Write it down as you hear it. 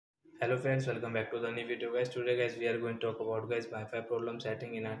Hello friends, welcome back to the new video guys. Today guys we are going to talk about guys Wi-Fi problem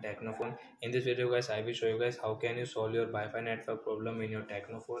setting in our Tecno phone. In this video guys I will show you guys how can you solve your Wi-Fi network problem in your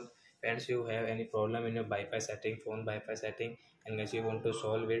Tecno phone. Friends, you have any problem in your Wi-Fi setting, phone Wi-Fi setting, and guys you want to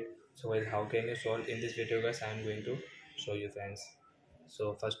solve it. So guys, how can you solve? In this video guys I am going to show you friends.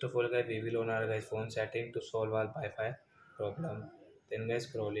 So first of all guys we will on our guys phone setting to solve our Wi-Fi problem. Then guys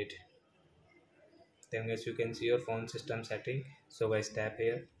scroll it. Then guys you can see your phone system setting. So guys tap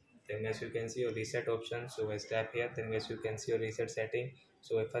here. Then guys you can see your reset option. So guys tap here. Then guys you can see your reset setting.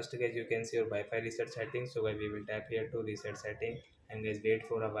 So first guys you can see your Wi-Fi reset setting. So guys we will tap here to reset setting, and guys wait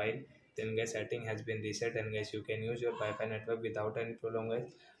for a while. Then guys setting has been reset, and guys you can use your Wi-Fi network without any problem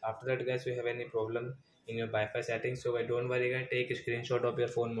guys. After that guys you have any problem in your Wi-Fi settings, so guys don't worry guys, take a screenshot of your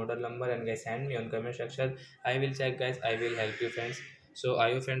phone model number and guys send me on comment section. I will check guys, I will help you friends. So are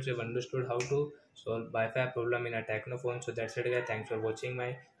you friends, you have understood how to solve Wi-Fi problem in a Tecno phone? So that's it guys, thanks for watching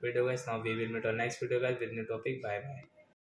my video guys. Now we will meet on next video guys with new topic. Bye bye.